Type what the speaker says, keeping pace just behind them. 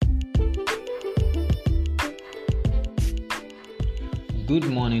Good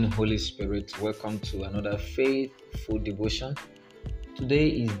morning, Holy Spirit. Welcome to another faithful devotion. Today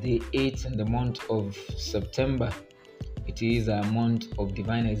is the 8th in the month of September. It is a month of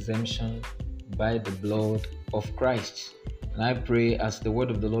divine exemption by the blood of Christ. And I pray as the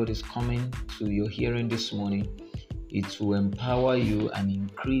word of the Lord is coming to your hearing this morning, it will empower you and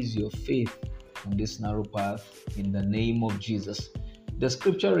increase your faith on this narrow path in the name of Jesus. The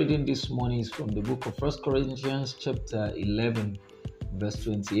scripture reading this morning is from the book of 1 Corinthians chapter 11, verse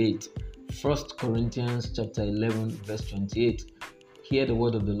 28. 1 Corinthians chapter 11, verse 28. Hear the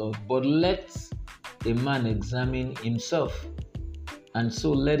word of the Lord. But let a man examine himself, and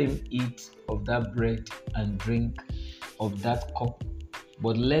so let him eat of that bread and drink of that cup.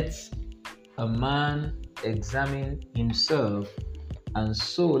 But let a man examine himself, and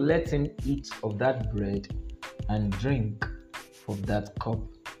so let him eat of that bread and drink of that cup.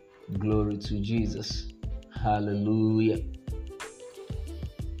 Glory to Jesus. Hallelujah.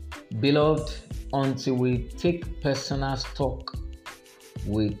 Beloved, until we take personal stock,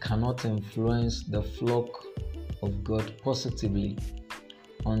 we cannot influence the flock of God positively.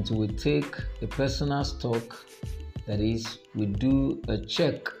 Until we take a personal stock, that is, we do a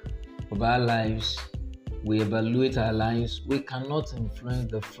check of our lives, we evaluate our lives, we cannot influence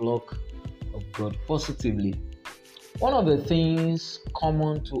the flock of God positively. One of the things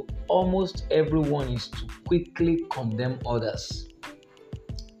common to almost everyone is to quickly condemn others,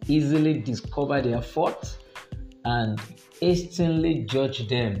 easily discover their faults, and hastily judge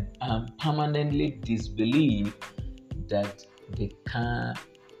them, and permanently disbelieve that they can't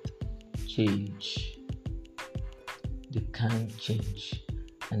change. They can't change.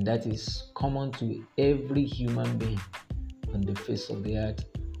 And that is common to every human being on the face of the earth.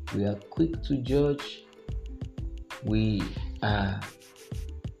 We are quick to judge. We are,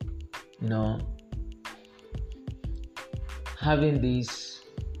 having this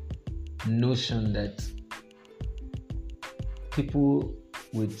notion that people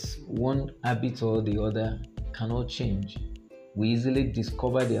with one habit or the other cannot change. We easily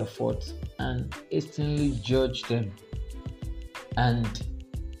discover their faults and instantly judge them. And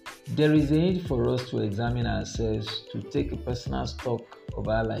there is a need for us to examine ourselves, to take a personal stock of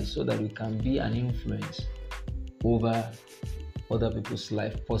our lives so that we can be an influence over other people's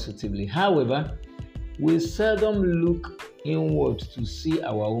life positively. However, we seldom look inward to see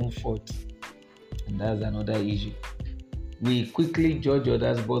our own fault, and that's another issue. We quickly judge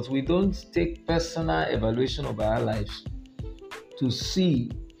others, but we don't take personal evaluation of our lives to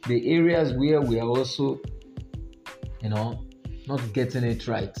see the areas where we are also, not getting it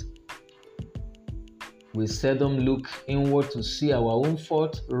right. We seldom look inward to see our own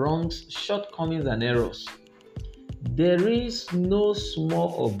faults, wrongs, shortcomings, and errors. There is no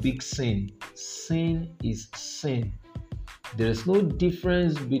small or big sin. Sin is sin. There is no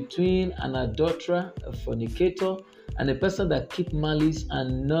difference between an adulterer, a fornicator, and a person that keeps malice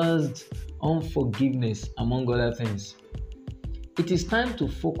and nursed unforgiveness, among other things. It is time to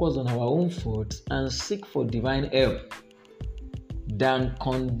focus on our own faults and seek for divine help than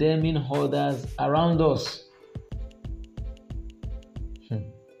condemning others around us.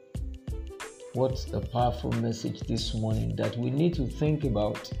 What a powerful message this morning that we need to think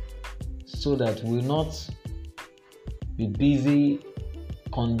about, so that we'll not be busy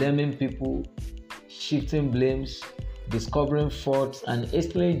condemning people, shifting blames, discovering faults, and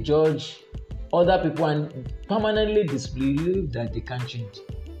hastily judge other people and permanently disbelieve that they can't change.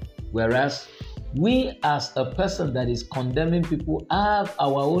 Whereas we, as a person that is condemning people, have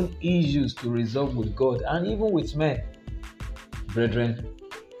our own issues to resolve with God and even with men. Brethren,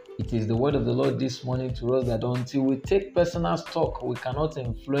 it is the word of the Lord this morning to us that until we take personal stock, we cannot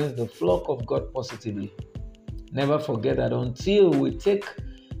influence the flock of God positively. Never forget that until we take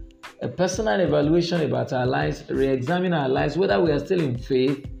a personal evaluation about our lives, re-examine our lives, whether we are still in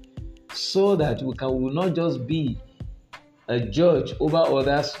faith, so that we will not just be a judge over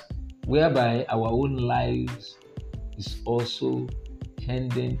others, whereby our own lives is also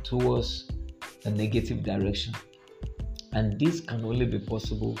tending towards a negative direction. And this can only be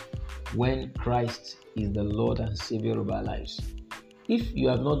possible when Christ is the Lord and Savior of our lives. If you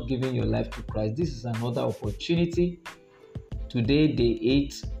have not given your life to Christ, this is another opportunity. Today, day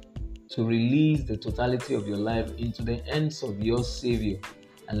 8, to release the totality of your life into the hands of your Savior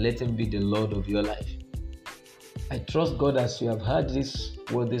and let Him be the Lord of your life. I trust God, as you have heard this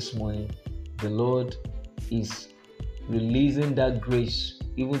word this morning, the Lord is releasing that grace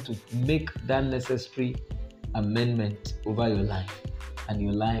even to make that necessary amendment over your life, and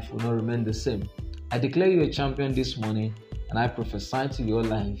your life will not remain the same. I declare you a champion this morning, and I prophesy to your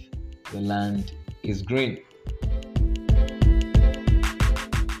life, the land is green.